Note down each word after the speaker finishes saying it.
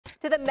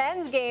To the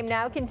men's game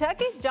now.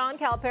 Kentucky's John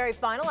Calipari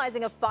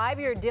finalizing a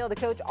 5-year deal to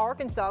coach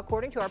Arkansas,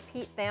 according to our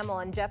Pete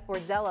Thamel and Jeff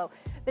Borzello.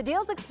 The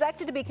deal is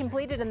expected to be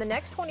completed in the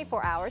next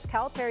 24 hours.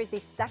 Calipari is the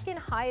second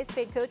highest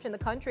paid coach in the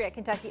country at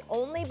Kentucky,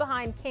 only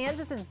behind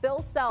Kansas's Bill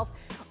Self,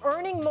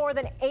 earning more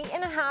than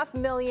 $8.5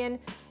 million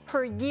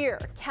per year.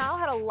 Cal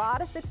had a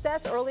lot of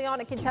success early on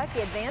at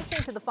Kentucky, advancing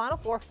to the Final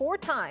Four 4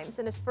 times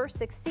in his first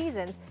 6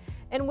 seasons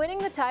and winning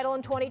the title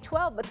in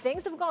 2012. But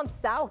things have gone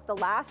south the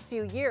last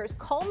few years,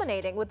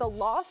 culminating with a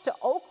loss to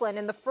Oakland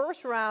in the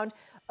first round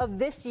of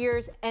this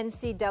year's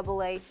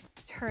NCAA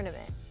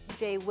tournament.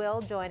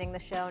 JWill joining the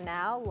show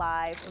now,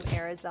 live from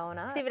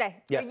Arizona. Stephen A.,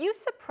 yes. Are you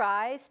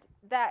surprised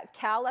that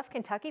Cal left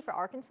Kentucky for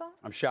Arkansas?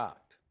 I'm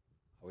shocked.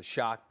 I was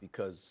shocked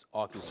because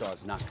Arkansas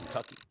is not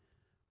Kentucky,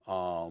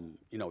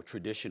 you know,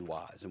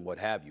 tradition-wise and what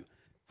have you.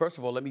 First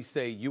of all, let me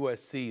say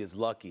USC is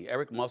lucky.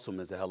 Eric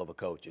Musselman is a hell of a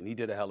coach, and he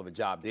did a hell of a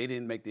job. They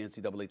didn't make the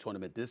NCAA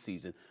tournament this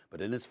season,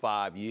 but in his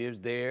 5 years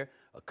there,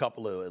 a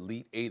couple of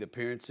Elite 8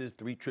 appearances,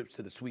 3 trips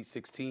to the Sweet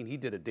 16, he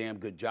did a damn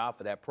good job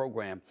for that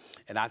program,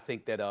 and I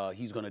think that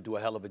he's going to do a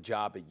hell of a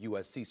job at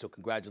USC, so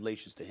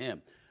congratulations to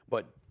him.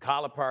 But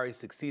Carlipari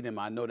succeeded him.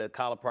 I know that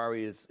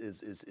Carlipari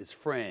is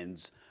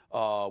friends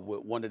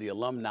with one of the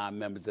alumni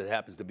members that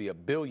happens to be a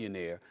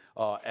billionaire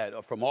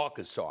from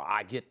Arkansas.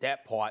 I get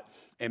that part,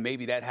 and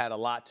maybe that had a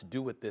lot to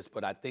do with this.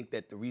 But I think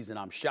that the reason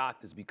I'm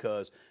shocked is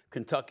because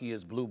Kentucky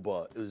is blue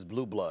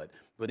blood.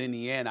 But in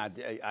the end,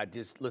 I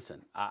just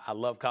listen. I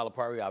love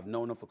Carlipari. I've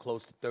known him for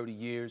close to 30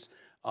 years.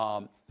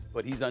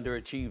 But he's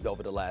underachieved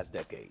over the last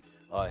decade.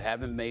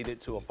 Haven't made it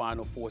to a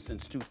Final Four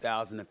since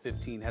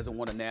 2015. Hasn't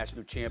won a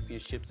national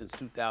championship since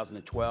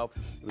 2012.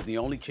 It was the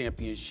only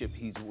championship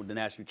the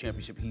national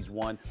championship he's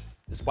won,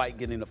 despite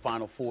getting the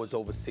Final Fours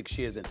over 6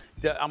 years. And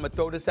I'm gonna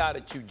throw this out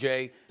at you,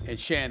 Jay and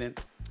Shannon.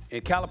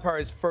 In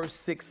Calipari's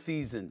first 6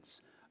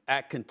 seasons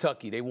at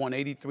Kentucky, they won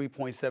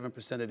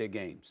 83.7% of their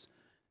games.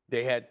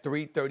 They had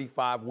 3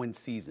 35-win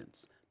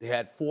seasons. They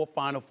had 4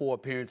 Final Four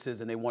appearances,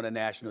 and they won a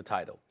national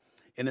title.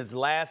 In his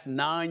last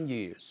 9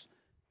 years,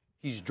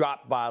 he's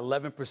dropped by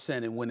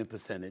 11% in winning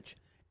percentage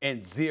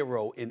and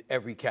 0 in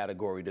every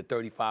category, the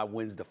 35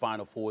 wins, the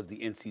Final Fours, the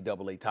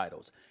NCAA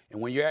titles.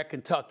 And when you're at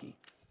Kentucky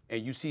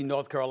and you see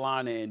North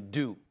Carolina and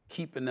Duke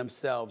keeping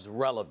themselves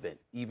relevant,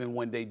 even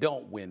when they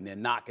don't win, they're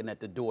knocking at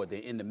the door,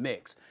 they're in the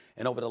mix.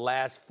 And over the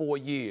last 4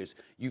 years,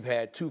 you've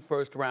had 2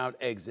 first-round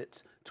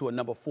exits to a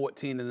number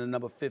 14 and a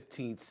number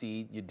 15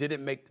 seed. You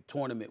didn't make the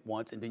tournament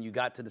once, and then you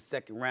got to the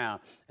second round,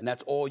 and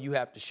that's all you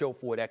have to show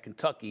for it at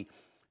Kentucky.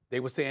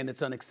 They were saying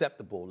it's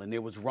unacceptable, and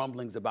there was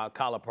rumblings about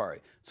Carlipari.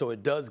 So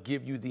it does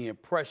give you the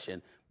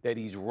impression that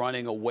he's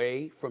running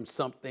away from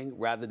something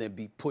rather than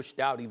be pushed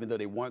out, even though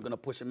they weren't going to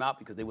push him out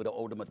because they would have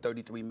owed him a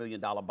 $33 million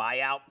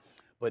buyout.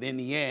 But in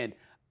the end,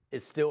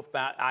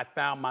 I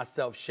found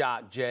myself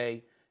shocked,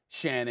 Jay,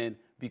 Shannon,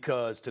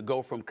 because to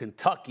go from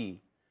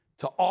Kentucky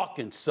to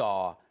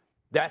Arkansas,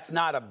 that's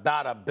not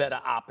about a better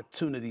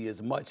opportunity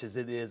as much as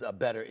it is a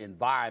better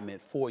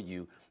environment for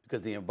you,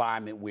 because the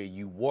environment where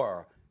you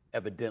were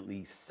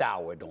evidently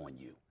soured on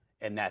you,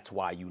 and that's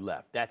why you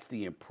left. That's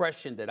the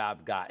impression that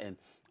I've gotten.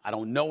 I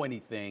don't know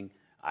anything.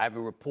 I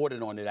haven't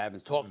reported on it. I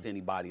haven't talked to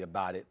anybody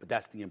about it, but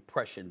that's the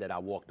impression that I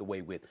walked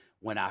away with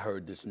when I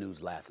heard this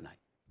news last night.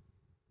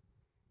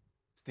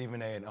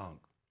 Stephen A. and Unc,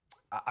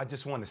 I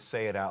just want to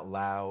say it out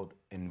loud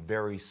and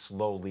very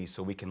slowly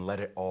so we can let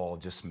it all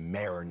just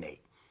marinate.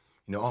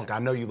 You know, Unc, I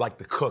know you like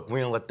to cook. We're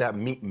going to let that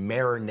meat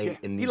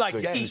marinate in these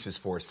good juices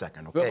for a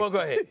second, okay? Go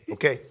ahead.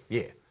 Okay?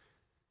 Yeah.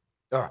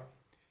 All right.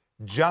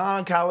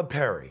 John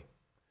Calipari,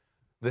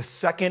 the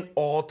second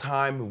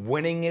all-time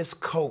winningest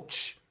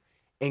coach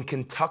in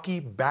Kentucky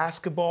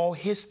basketball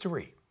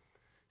history.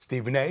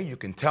 Stephen A., you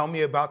can tell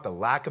me about the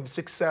lack of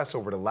success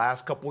over the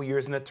last couple of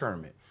years in the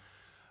tournament.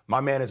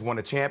 My man has won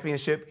a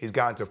championship. He's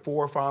gotten to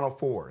 4 Final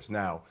Fours.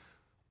 Now,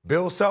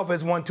 Bill Self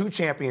has won 2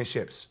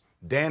 championships.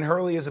 Dan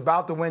Hurley is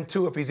about to win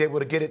 2 if he's able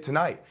to get it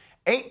tonight.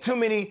 Ain't too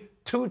many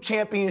 2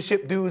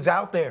 championship dudes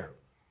out there.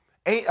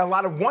 Ain't a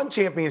lot of 1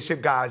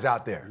 championship guys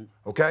out there,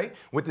 okay?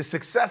 With the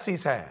success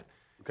he's had.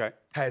 Okay.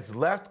 Has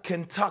left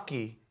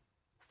Kentucky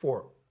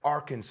for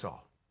Arkansas.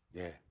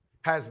 Yeah.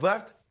 Has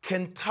left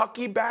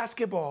Kentucky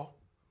basketball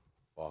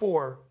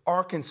for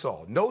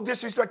Arkansas. No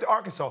disrespect to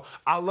Arkansas.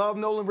 I love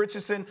Nolan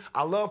Richardson.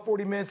 I love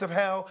 40 Minutes of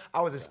Hell.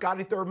 I was a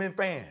Scotty Thurman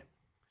fan.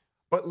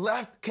 But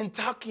left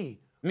Kentucky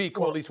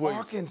for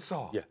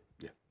Arkansas. Yeah.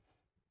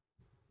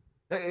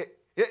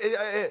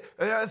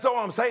 That's all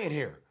I'm saying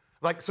here.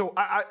 Like, so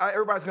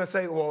everybody's going to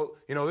say, well,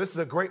 you know, this is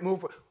a great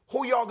move.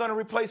 Who y'all going to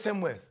replace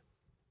him with?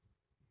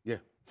 Yeah.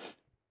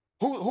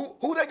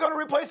 Who they going to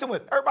replace him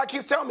with? Everybody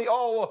keeps telling me,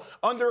 oh,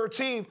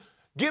 underachieved.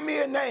 Give me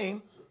a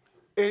name.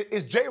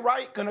 Is Jay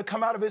Wright going to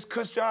come out of his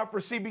cush job for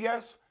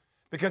CBS?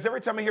 Because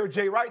every time I hear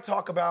Jay Wright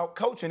talk about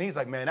coaching, he's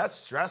like, man, that's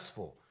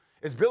stressful.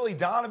 Is Billy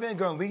Donovan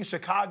going to leave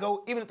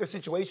Chicago, even if the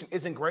situation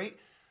isn't great,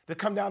 to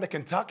come down to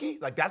Kentucky?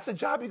 Like, that's the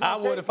job you're going to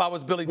take? I would if I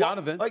was Billy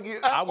Donovan.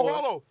 I would.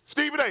 Hold on.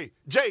 Stephen A.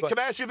 Jay, can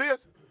I ask you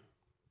this?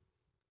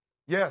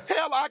 Yes.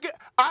 Hell,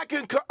 I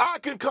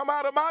can come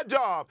out of my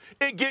job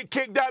and get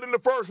kicked out in the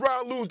first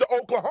round, lose to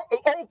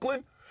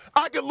Oakland.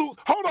 I can lose.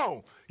 Hold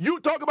on. You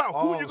talk about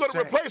who you're going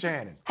to replace.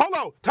 Shannon. Hold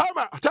on.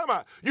 Time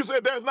out. You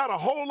said there's not a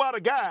whole lot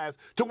of guys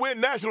to win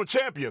national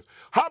champions.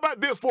 How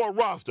about this for a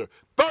roster?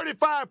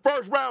 35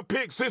 first-round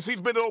picks since he's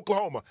been in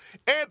Oklahoma.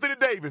 Anthony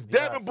Davis,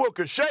 Devin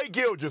Booker, Shea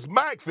Gilgeous,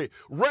 Maxey,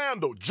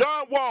 Randall,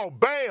 John Wall,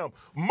 Bam,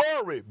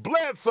 Murray,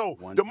 Bledsoe,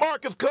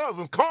 DeMarcus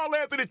Cousins, Karl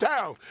Anthony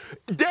Towns,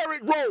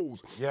 Derrick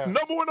Rose. Yes.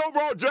 Number 1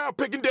 overall draft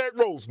pick in Derrick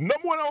Rose. Number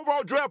 1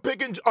 overall draft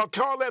pick in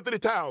Karl Anthony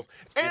Towns.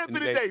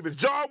 Anthony Davis,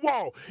 John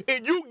Wall.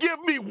 And you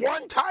give me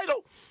one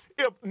title?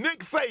 If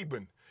Nick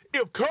Saban,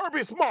 if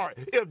Kirby Smart,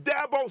 if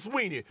Dabo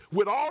Swinney,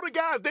 with all the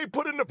guys they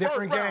put in the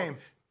first round.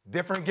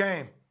 Different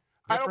game.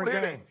 I don't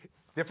believe that.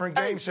 Different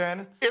game,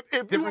 Shannon.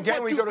 If different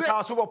game when you go to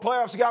college football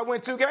playoffs, you got to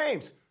win 2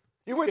 games.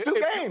 You win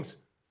 2 games.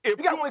 You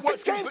got to win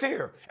 6 games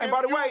here. And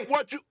by the way,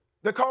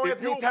 the Karl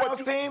Anthony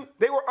Towns team,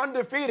 they were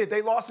undefeated.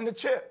 They lost in the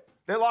chip.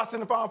 They lost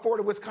in the Final Four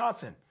to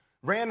Wisconsin.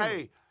 Randomly.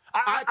 Hey,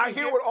 I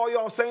hear what all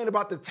y'all saying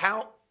about the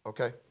talent.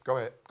 Okay, go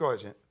ahead. Go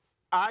ahead, Shannon.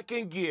 I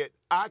can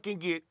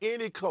get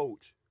any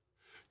coach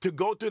to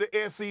go to the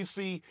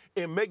SEC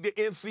and make the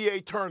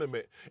NCAA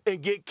tournament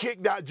and get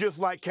kicked out just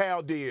like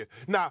Cal did.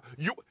 Now,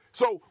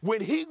 so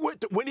when he went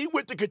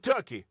to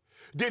Kentucky,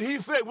 did he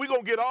say we're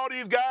gonna get all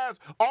these guys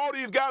are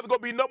gonna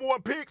be number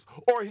 1 picks,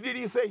 or did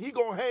he say he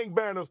gonna hang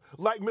banners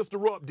like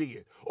Mr. Rupp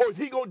did, or is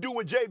he gonna do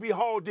what J.B.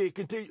 Hall did,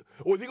 continue,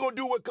 or is he gonna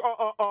do what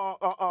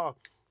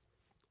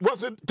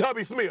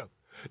Tubby Smith?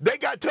 They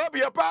got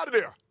Tubby up out of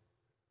there.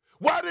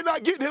 Why did I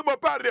get him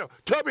up out of there?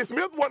 Tubby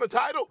Smith won a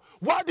title.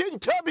 Why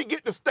didn't Tubby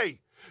get to stay?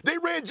 They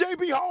ran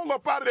J.B. Hall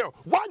up out of there.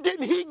 Why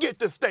didn't he get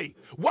to stay?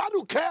 Why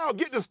do Cal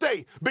get to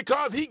stay?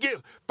 Because he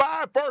gets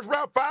 5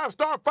 first-round,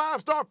 5-star,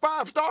 5-star,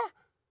 5-star?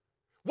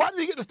 Why did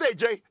he get to stay,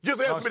 Jay?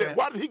 Just answer me that.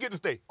 Why did he get to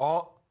stay?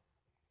 All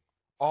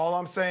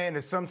I'm saying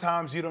is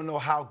sometimes you don't know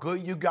how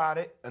good you got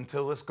it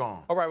until it's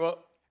gone. All right,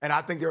 well. And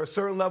I think there are a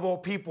certain level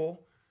of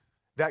people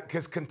that,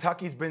 because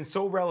Kentucky's been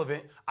so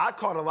relevant, I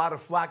caught a lot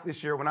of flack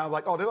this year when I was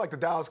like, oh, they're like the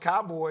Dallas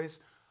Cowboys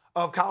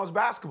of college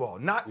basketball.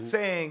 Not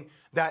saying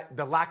that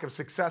the lack of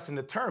success in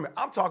the tournament.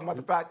 I'm talking about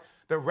the fact,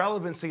 the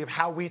relevancy of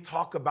how we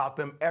talk about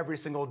them every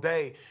single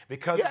day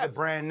because of the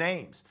brand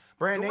names.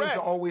 Brand names don't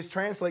always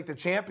translate to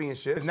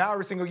championships. Because now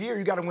every single year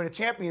you got to win a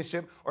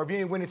championship, or if you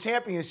ain't winning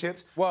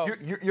championships,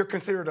 you're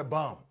considered a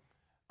bum.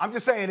 I'm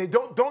just saying,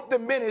 don't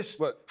diminish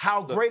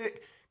how great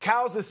it.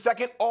 Cal's the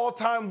second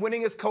all-time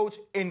winningest coach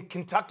in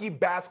Kentucky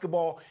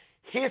basketball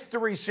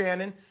history,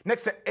 Shannon,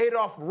 next to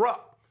Adolph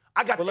Rupp.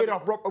 I got the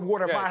Adolph Rupp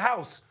award at my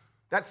house.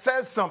 That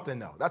says something,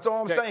 though. That's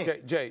all I'm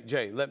saying.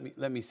 Jay,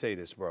 let me say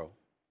this, bro.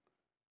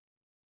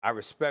 I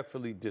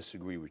respectfully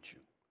disagree with you.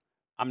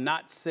 I'm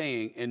not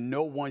saying, and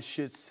no one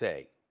should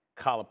say,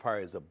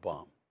 Carlipari is a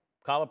bum.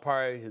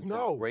 Carlipari has been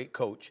a great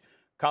coach.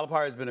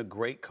 Carlipari has been a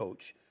great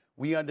coach.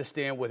 We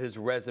understand what his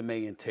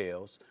resume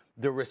entails.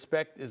 The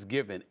respect is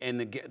given,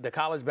 and the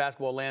college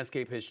basketball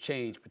landscape has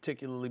changed,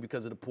 particularly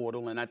because of the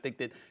portal, and I think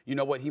that, you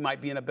know what, he might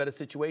be in a better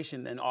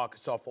situation than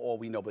Arkansas for all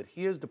we know. But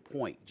here's the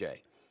point,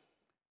 Jay.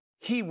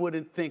 He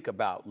wouldn't think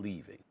about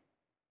leaving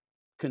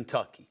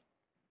Kentucky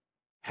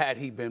had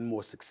he been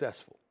more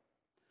successful.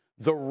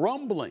 The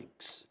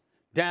rumblings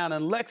down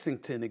in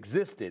Lexington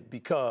existed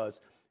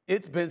because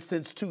it's been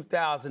since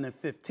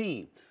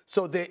 2015.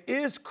 So there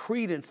is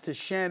credence to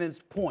Shannon's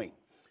point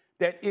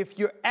that if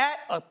you're at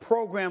a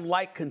program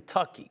like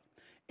Kentucky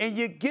and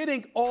you're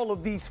getting all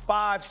of these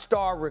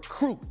 5-star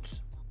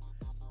recruits,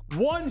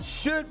 one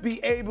should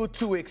be able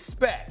to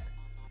expect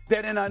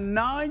that in a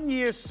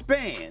 9-year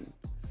span,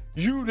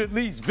 you'd at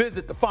least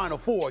visit the Final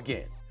Four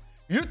again.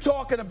 You're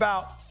talking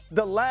about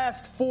the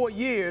last 4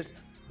 years,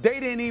 they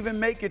didn't even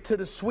make it to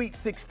the Sweet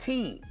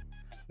 16.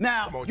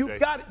 Now,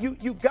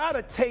 you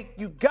gotta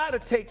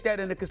take that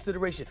into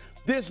consideration.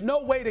 There's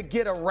no way to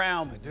get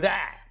around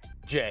that,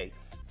 Jay.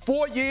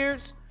 4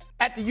 years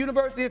at the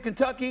University of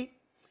Kentucky,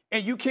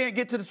 and you can't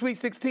get to the Sweet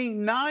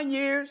 16. 9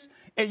 years,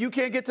 and you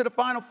can't get to the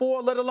Final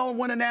Four, let alone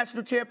win a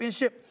national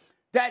championship.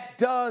 That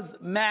does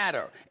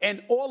matter.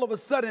 And all of a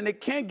sudden, it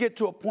can get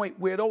to a point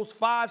where those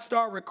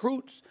 5-star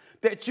recruits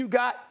that you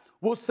got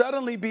will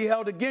suddenly be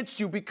held against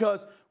you,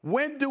 because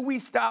when do we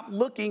stop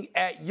looking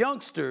at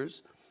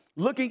youngsters,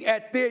 looking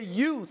at their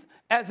youth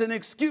as an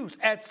excuse?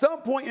 At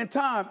some point in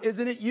time,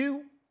 isn't it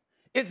you?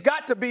 It's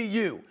got to be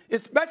you,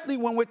 especially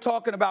when we're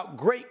talking about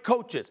great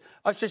coaches,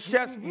 a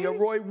Krzyzewski, a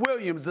Roy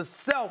Williams, a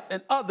Self,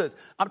 and others.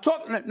 I'm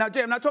talking now,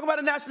 Jay. I'm not talking about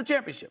a national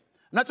championship.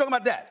 I'm not talking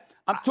about that.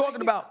 I'm talking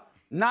about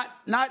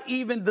not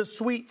even the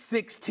Sweet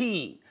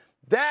 16.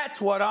 That's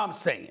what I'm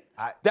saying.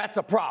 That's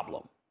a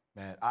problem.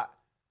 Man,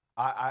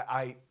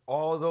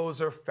 all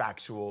those are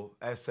factual,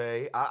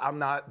 S.A. I'm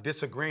not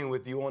disagreeing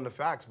with you on the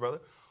facts,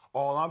 brother.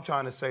 All I'm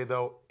trying to say,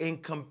 though, in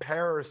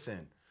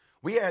comparison,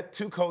 we had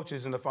 2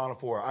 coaches in the Final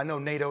Four. I know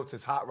Nate Oates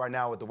is hot right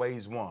now with the way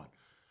he's won.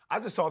 I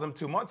just saw them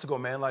 2 months ago,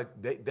 man. Like,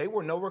 they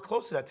were nowhere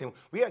close to that team.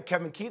 We had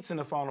Kevin Keats in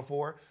the Final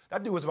Four.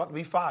 That dude was about to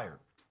be fired.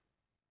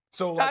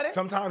 So, like,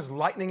 sometimes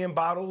lightning in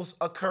bottles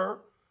occur.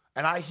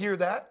 And I hear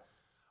that,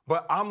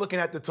 but I'm looking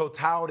at the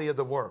totality of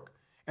the work.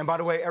 And by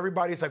the way,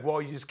 everybody's like,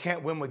 well, you just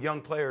can't win with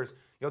young players.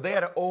 They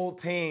had an old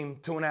team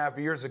 2.5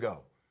 years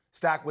ago,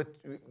 stacked with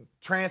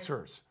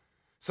transfers.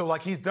 So,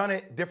 like, he's done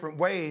it different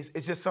ways.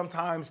 It's just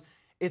sometimes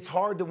it's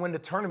hard to win the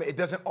tournament. It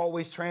doesn't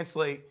always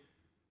translate.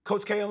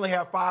 Coach K only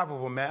had 5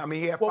 of them, man. I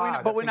mean, he had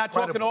 5. But we're not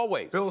talking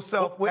always. Bill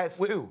Self has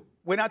 2.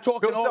 We're not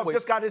talking Bill Self always.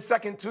 just got his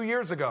second 2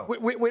 years ago.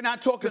 We're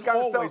not talking just got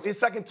always. His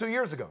second 2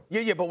 years ago.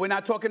 Yeah, but we're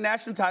not talking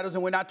national titles,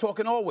 and we're not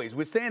talking always.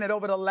 We're saying that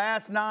over the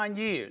last 9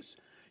 years,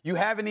 you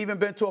haven't even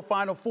been to a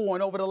Final Four,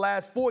 and over the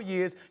last 4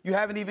 years, you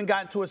haven't even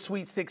gotten to a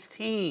Sweet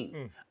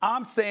 16.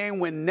 I'm saying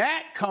when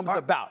that comes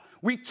about,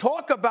 we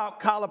talk about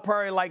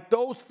Carlipari like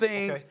those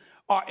things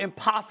are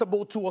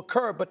impossible to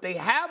occur, but they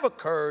have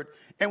occurred,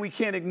 and we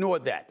can't ignore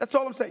that. That's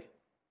all I'm saying.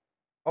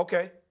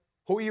 Okay.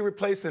 Who are you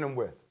replacing him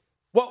with?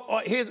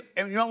 Well,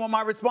 and you know what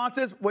my response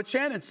is? What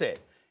Shannon said.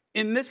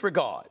 In this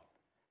regard,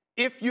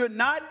 if you're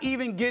not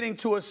even getting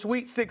to a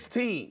Sweet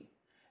 16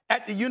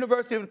 at the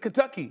University of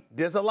Kentucky,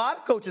 there's a lot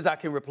of coaches I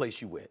can replace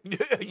you with.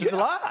 There's a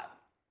lot.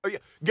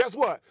 Guess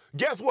what?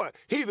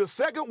 He's the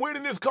second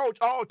winningest coach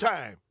all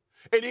time.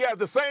 And he has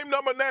the same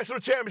number of national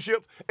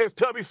championships as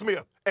Tubby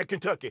Smith at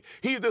Kentucky.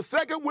 He's the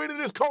second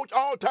winningest coach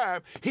all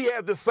time. He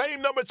has the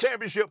same number of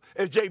championships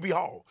as J.B.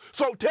 Hall.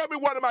 So tell me,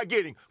 what am I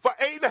getting? For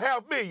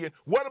 $8.5 million,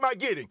 what am I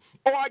getting?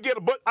 Or I get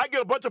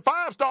a bunch of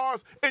 5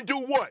 stars and do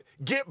what?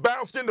 Get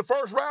bounced in the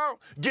first round?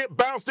 Get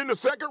bounced in the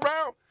second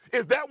round?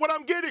 Is that what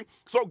I'm getting?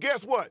 So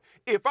guess what?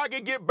 If I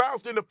can get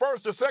bounced in the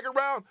first or second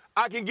round,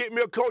 I can get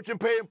me a coach and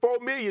pay him $4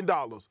 million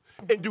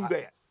and do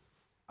that.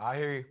 I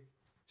hear you.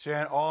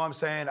 Shan, all I'm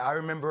saying, I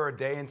remember a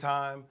day and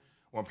time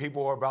when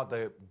people were about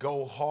to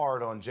go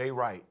hard on Jay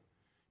Wright.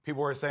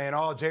 People were saying,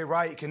 oh, Jay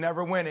Wright can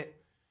never win it.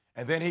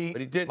 And then he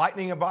did.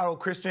 lightning a bottle,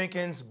 Chris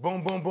Jenkins,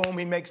 boom, boom, boom,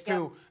 he makes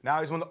 2.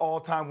 Now he's one of the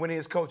all-time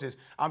winningest coaches.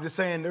 I'm just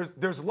saying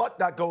there's luck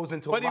that goes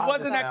into a lot of this. But he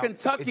wasn't at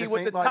Kentucky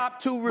with the top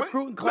 2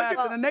 recruiting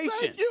class in the nation.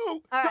 Thank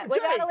you. All right, we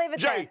got to leave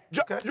it there.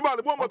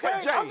 One more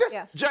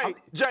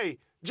question.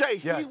 Jay,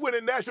 he's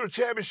winning national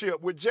championship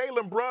with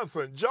Jalen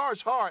Brunson,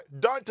 Josh Hart,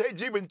 Dante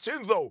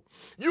DiVincenzo.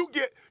 You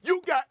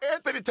got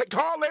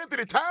Carl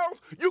Anthony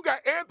Towns, you got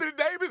Anthony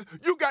Davis,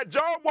 you got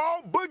John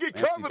Wall, Boogie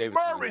Cousins,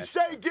 Murray,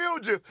 Shea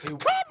Gilgeous. Come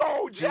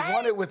on, Jay. He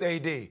won it with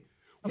AD.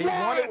 He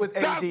won it with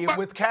AD and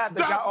with Cat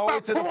that got all the way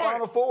to the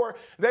Final Four.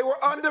 They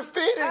were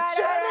undefeated,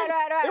 Shannon.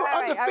 They were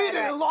undefeated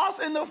and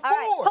lost in the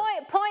 4.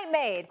 Point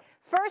made.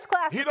 First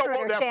class he don't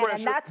want that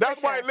Shannon, pressure.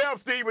 That's why he left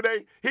Stephen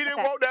A. He didn't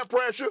want that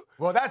pressure.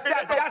 Well, that's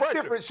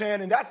different,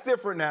 Shannon. That's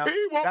different now.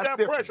 He wants that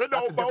pressure,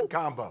 That's a different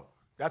combo.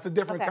 That's a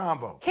different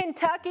combo.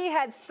 Kentucky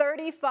had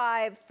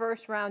 35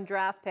 first-round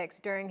draft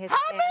picks during his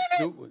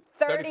many?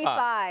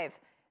 35.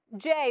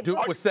 Jay.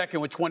 Duke was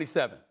second with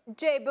 27.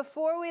 Jay,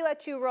 before we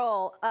let you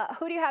roll,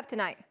 who do you have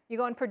tonight? You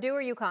going Purdue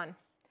or UConn?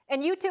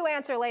 And you 2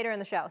 answer later in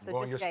the show. So I'm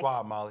going your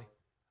squad, Molly.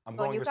 I'm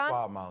going your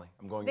squad, Molly.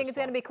 I'm going your squad. Think it's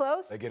going to be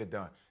close? They get it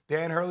done.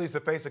 Dan Hurley's the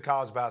face of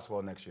college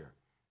basketball next year.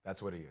 That's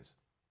what he is.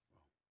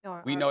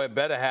 We know it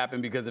better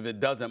happen, because if it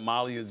doesn't,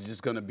 Molly is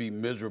just going to be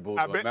miserable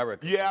to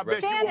America. Yeah, I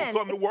bet you won't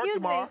come to work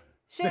tomorrow.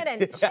 Shannon,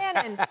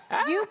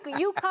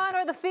 UConn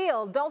or the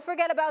field. Don't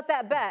forget about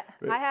that bet.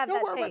 I have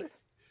that tape.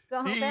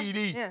 How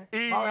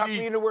come you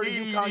didn't wear the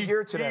UConn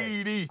gear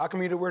today? How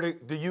come you didn't wear the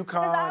UConn?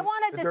 Because I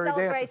wanted to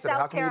celebrate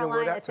South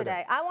Carolina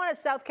today. I wanted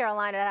South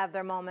Carolina to have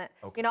their moment.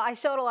 Okay. I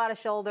showed a lot of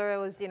shoulder. It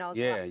was,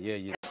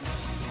 Yeah.